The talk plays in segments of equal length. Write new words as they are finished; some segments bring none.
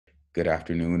Good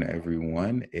afternoon,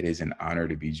 everyone. It is an honor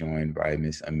to be joined by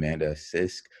Miss Amanda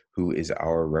Sisk, who is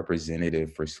our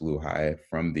representative for SLU High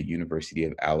from the University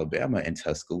of Alabama in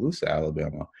Tuscaloosa,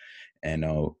 Alabama. And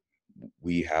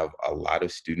we have a lot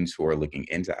of students who are looking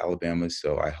into Alabama,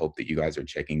 so I hope that you guys are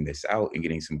checking this out and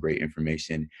getting some great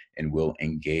information and will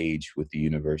engage with the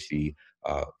university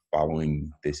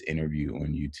following this interview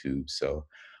on YouTube. So,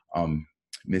 um,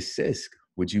 Ms. Sisk,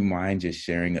 would you mind just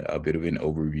sharing a bit of an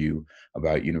overview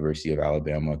about University of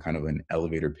Alabama, kind of an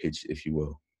elevator pitch, if you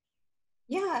will?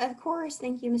 Yeah, of course.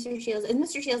 Thank you, Mr. Shields. As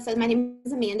Mr. Shields said, my name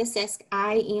is Amanda Sisk.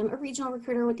 I am a regional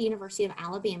recruiter with the University of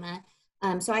Alabama.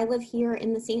 So I live here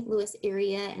in the St. Louis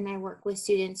area, and I work with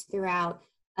students throughout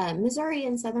Missouri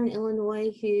and Southern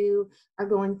Illinois who are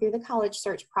going through the college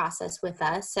search process with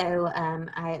us. So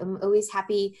I am always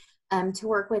happy to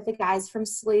work with the guys from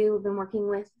SLU. We've been working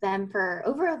with them for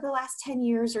over the last 10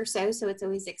 years or so, so it's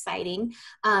always exciting.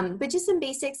 But just some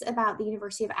basics about the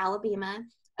University of Alabama.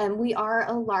 We are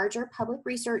a larger public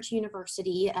research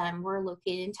university. We're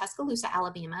located in Tuscaloosa,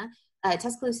 Alabama.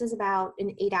 Tuscaloosa is about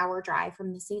an 8-hour drive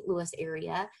from the St. Louis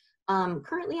area.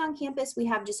 Currently on campus, we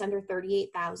have just under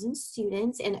 38,000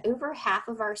 students, and over half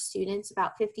of our students,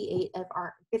 about 58%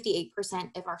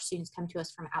 of our students come to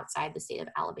us from outside the state of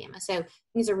Alabama. So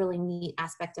these are a really neat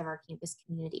aspect of our campus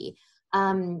community.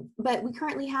 But we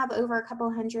currently have over a couple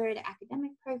hundred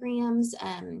academic programs.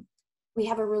 We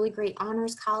have a really great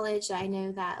honors college that I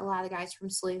know that a lot of the guys from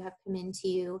SLU have come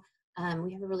into.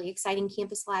 We have a really exciting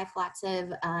campus life, lots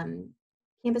of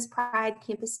campus pride,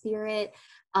 campus spirit,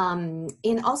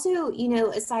 and also,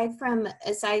 aside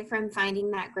from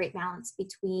finding that great balance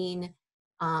between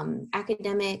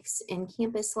academics and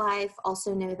campus life,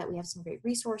 also know that we have some great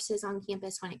resources on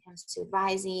campus when it comes to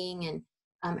advising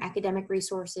and academic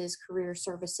resources, career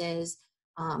services.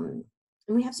 And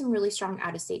we have some really strong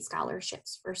out-of-state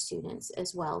scholarships for students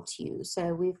as well too.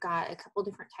 So we've got a couple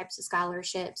different types of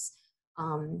scholarships,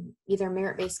 either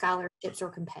merit-based scholarships or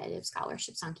competitive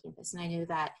scholarships on campus. And I know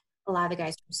that a lot of the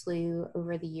guys from SLU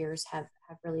over the years have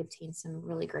really obtained some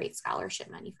really great scholarship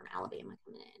money from Alabama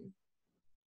coming in.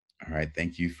 All right,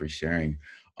 thank you for sharing.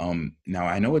 Now,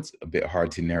 I know it's a bit hard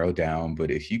to narrow down,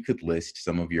 but if you could list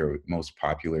some of your most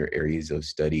popular areas of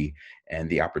study and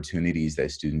the opportunities that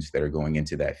students that are going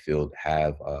into that field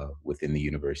have within the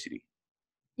university.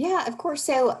 Yeah, of course.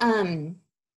 So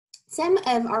some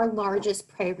of our largest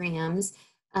programs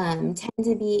tend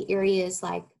to be areas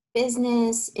like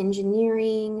business,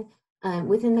 engineering,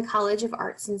 within the College of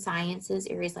Arts and Sciences,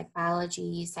 areas like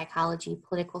biology, psychology,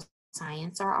 political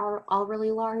science are all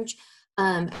really large.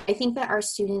 I think that our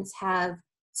students have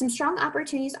some strong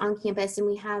opportunities on campus, and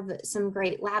we have some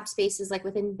great lab spaces like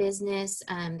within business.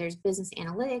 There's business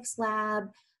analytics lab.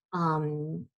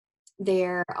 Um,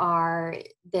 there are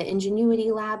the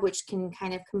Ingenuity Lab, which can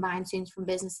kind of combine students from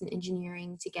business and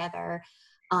engineering together.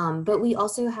 But we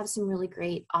also have some really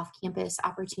great off-campus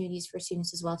opportunities for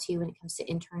students as well too when it comes to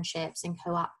internships and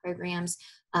co-op programs.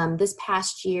 This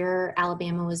past year,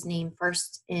 Alabama was named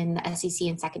first in the SEC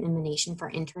and second in the nation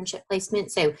for internship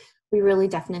placement. So we really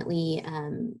definitely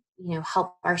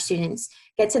help our students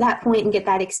get to that point and get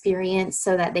that experience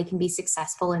so that they can be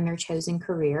successful in their chosen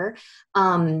career.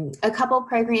 A couple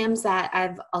programs that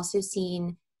I've also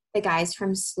seen the guys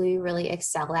from SLU really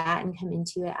excel at and come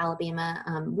into at Alabama.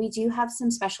 We do have some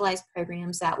specialized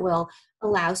programs that will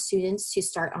allow students to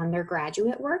start on their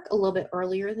graduate work a little bit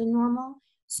earlier than normal.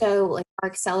 So like our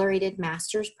accelerated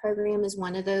master's program is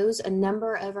one of those. A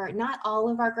number of our, not all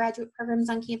of our graduate programs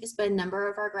on campus, but a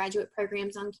number of our graduate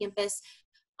programs on campus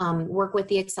work with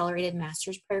the accelerated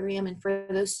master's program. And for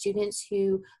those students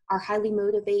who are highly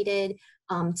motivated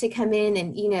to come in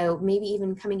and, maybe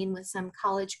even coming in with some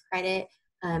college credit,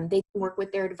 they can work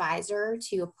with their advisor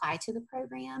to apply to the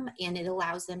program, and it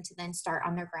allows them to then start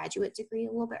on their graduate degree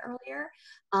a little bit earlier.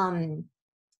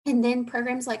 And then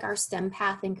programs like our STEM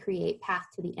Path and Create Path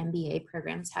to the MBA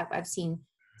programs I've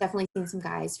definitely seen some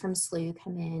guys from SLU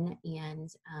come in and,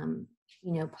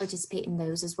 participate in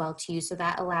those as well too. So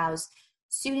that allows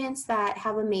students that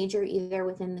have a major either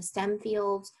within the STEM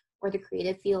fields or the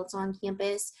creative fields on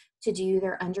campus to do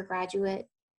their undergraduate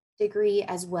degree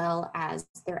as well as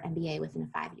their MBA within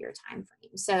a 5-year time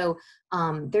frame. So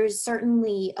there's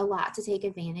certainly a lot to take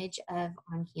advantage of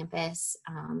on campus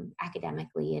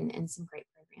academically and some great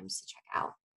programs to check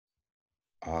out.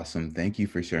 Awesome. Thank you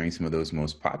for sharing some of those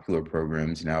most popular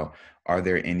programs. Now, are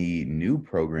there any new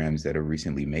programs that have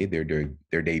recently made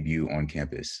their debut on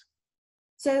campus?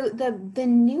 So the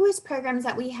newest programs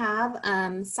that we have,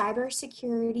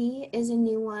 cybersecurity is a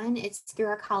new one. It's through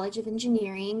our College of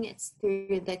Engineering. It's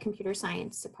through the computer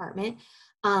science department.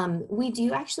 We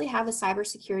do actually have a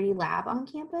cybersecurity lab on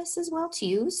campus as well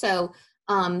too. So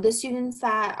the students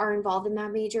that are involved in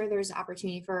that major, there's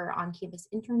opportunity for on-campus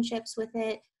internships with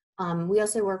it. We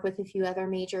also work with a few other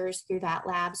majors through that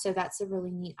lab, so that's a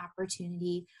really neat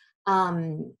opportunity.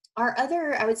 Our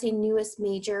other, I would say, newest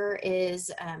major is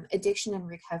addiction and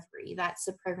recovery. That's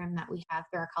a program that we have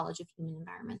through our College of Human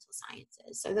Environmental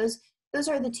Sciences. So those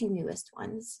are the two newest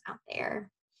ones out there.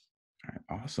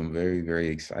 Awesome. Very, very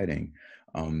exciting.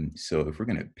 So if we're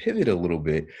going to pivot a little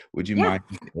bit, would you Yeah.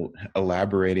 mind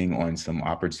elaborating on some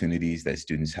opportunities that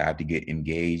students have to get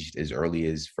engaged as early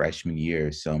as freshman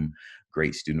year? Some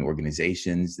great student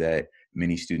organizations that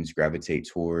many students gravitate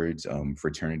towards,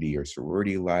 fraternity or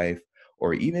sorority life,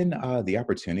 or even the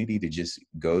opportunity to just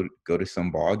go to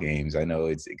some ball games. I know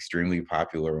it's extremely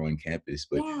popular on campus,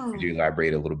 but could Yeah. you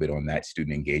elaborate a little bit on that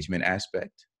student engagement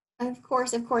aspect? Of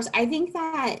course, of course. I think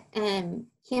that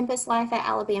campus life at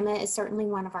Alabama is certainly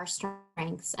one of our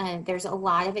strengths. There's a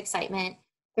lot of excitement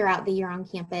throughout the year on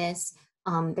campus.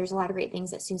 There's a lot of great things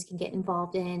that students can get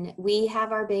involved in. We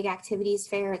have our big activities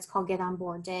fair. It's called Get On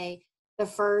Board Day. The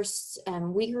first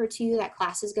week or two that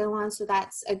classes go on, so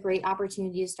that's a great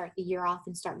opportunity to start the year off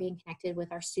and start being connected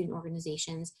with our student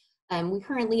organizations. We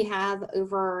currently have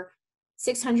over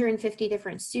 650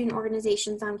 different student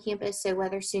organizations on campus. So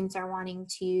whether students are wanting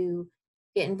to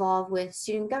get involved with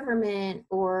student government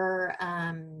or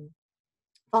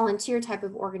volunteer type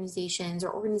of organizations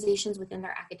or organizations within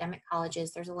their academic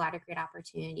colleges, there's a lot of great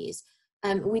opportunities.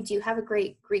 We do have a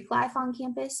great Greek life on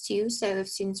campus too. So if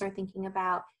students are thinking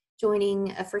about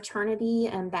joining a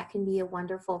fraternity, that can be a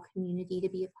wonderful community to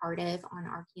be a part of on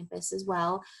our campus as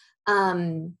well.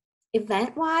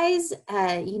 Event wise,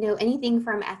 anything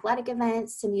from athletic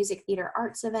events to music, theater,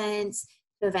 arts events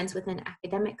to events within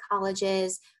academic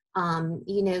colleges.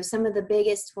 Some of the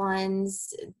biggest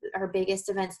ones, our biggest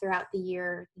events throughout the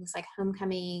year, things like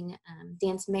homecoming,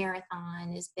 dance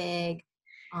marathon is big.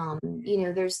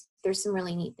 There's some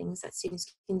really neat things that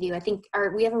students can do. I think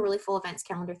we have a really full events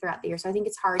calendar throughout the year, so I think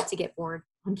it's hard to get bored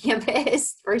on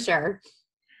campus for sure.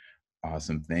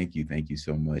 Awesome. Thank you. Thank you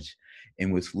so much.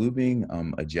 And with SLU being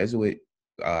a Jesuit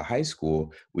high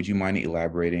school, would you mind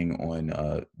elaborating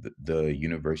on the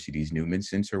university's Newman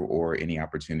Center or any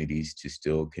opportunities to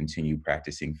still continue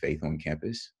practicing faith on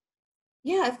campus?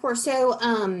 Yeah, of course. So,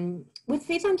 with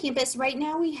Faith on Campus, right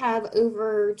now we have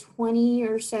over 20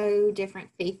 or so different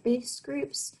faith-based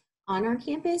groups on our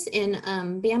campus, and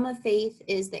Bama Faith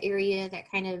is the area that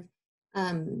kind of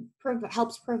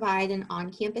helps provide an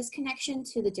on-campus connection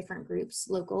to the different groups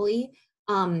locally.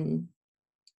 Um,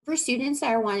 for students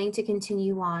that are wanting to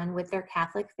continue on with their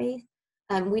Catholic faith,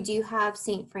 we do have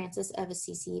St. Francis of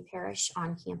Assisi Parish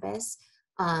on campus.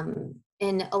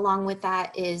 And along with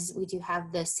that is we do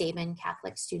have the Sabin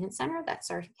Catholic Student Center. That's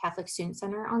our Catholic Student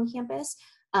Center on campus.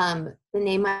 The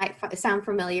name might sound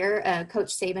familiar.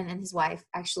 Coach Sabin and his wife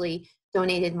actually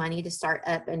donated money to start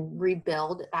up and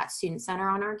rebuild that student center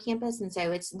on our campus. And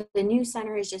so it's the new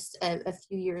center is just a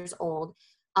few years old.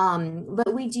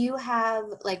 But we do have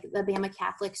like the Bama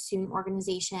Catholic Student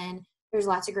Organization. There's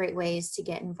lots of great ways to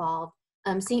get involved.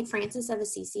 St. Francis of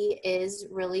Assisi is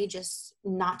really just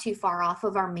not too far off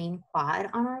of our main quad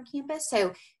on our campus.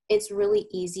 So it's really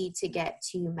easy to get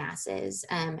to masses.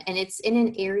 And it's in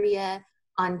an area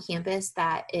on campus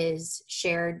that is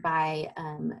shared by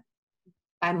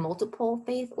multiple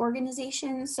faith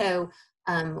organizations. So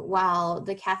while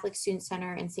the Catholic Student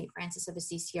Center and St. Francis of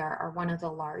Assisi are one of the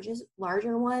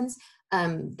larger ones,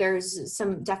 there's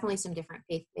definitely some different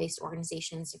faith-based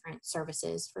organizations, different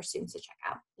services for students to check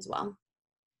out as well.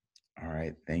 All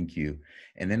right, thank you.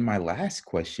 And then my last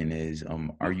question is,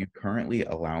 are you currently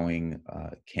allowing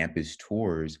campus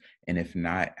tours? And if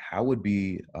not, how would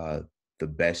be the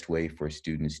best way for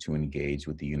students to engage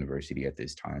with the university at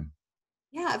this time?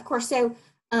 Yeah, of course. So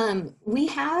we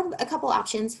have a couple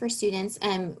options for students.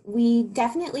 We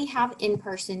definitely have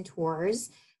in-person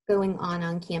tours going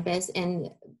on campus.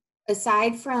 And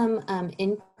aside from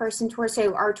in-person tours,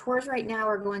 so our tours right now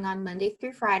are going on Monday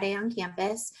through Friday on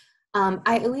campus.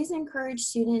 I always encourage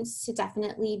students to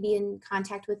definitely be in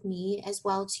contact with me as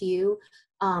well too,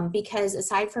 because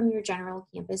aside from your general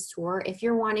campus tour, if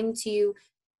you're wanting to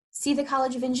see the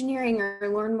College of Engineering or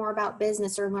learn more about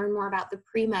business or learn more about the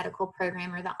pre-medical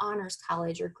program or the honors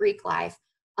college or Greek life,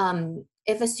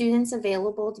 if a student's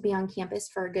available to be on campus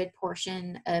for a good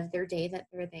portion of their day that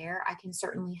they're there, I can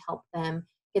certainly help them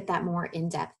get that more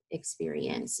in-depth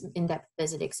experience, in-depth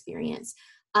visit experience.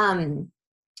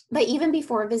 But even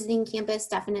before visiting campus,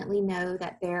 definitely know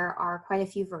that there are quite a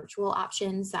few virtual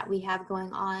options that we have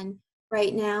going on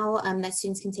right now that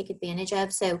students can take advantage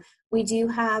of. So we do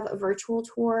have a virtual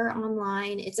tour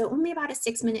online. It's only about a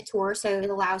 6-minute tour, so it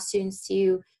allows students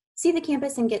to see the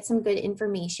campus and get some good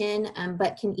information,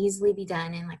 but can easily be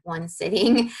done in like one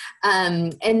sitting.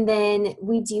 And then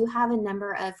we do have a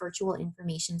number of virtual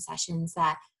information sessions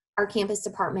that our campus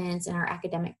departments and our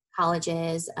academic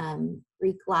colleges,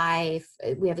 Greek Life,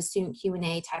 we have a student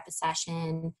Q&A type of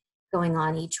session going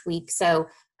on each week. So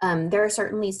there are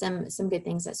certainly some good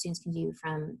things that students can do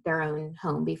from their own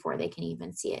home before they can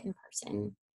even see it in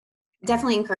person.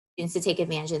 Definitely encourage students to take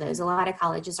advantage of those. A lot of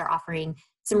colleges are offering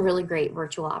some really great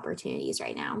virtual opportunities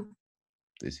right now.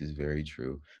 This is very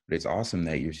true, but it's awesome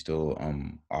that you're still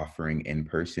offering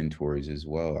in-person tours as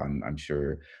well. I'm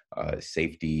sure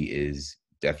safety is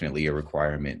definitely a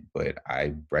requirement, but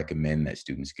I recommend that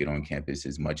students get on campus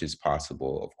as much as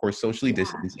possible. Of course, socially Yeah.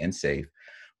 distanced and safe,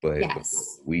 but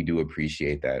Yes. we do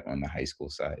appreciate that on the high school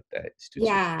side that students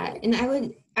Yeah, and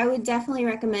I would definitely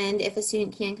recommend if a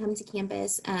student can come to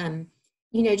campus,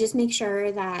 you know, just make sure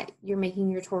that you're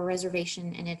making your tour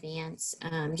reservation in advance,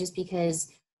 just because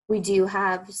we do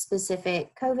have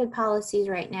specific COVID policies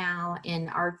right now, and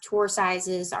our tour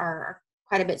sizes are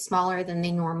quite a bit smaller than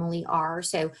they normally are.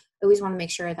 So I always want to make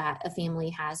sure that a family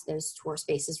has those tour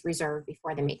spaces reserved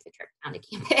before they make the trip down to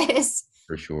campus.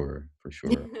 for sure, for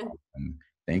sure.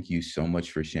 Thank you so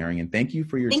much for sharing, and thank you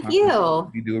for your Thank time.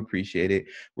 you. We do appreciate it.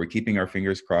 We're keeping our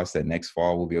fingers crossed that next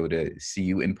fall we'll be able to see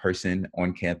you in person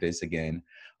on campus again.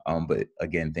 But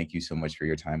again, thank you so much for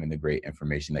your time and the great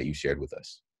information that you shared with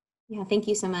us. Yeah, thank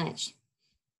you so much.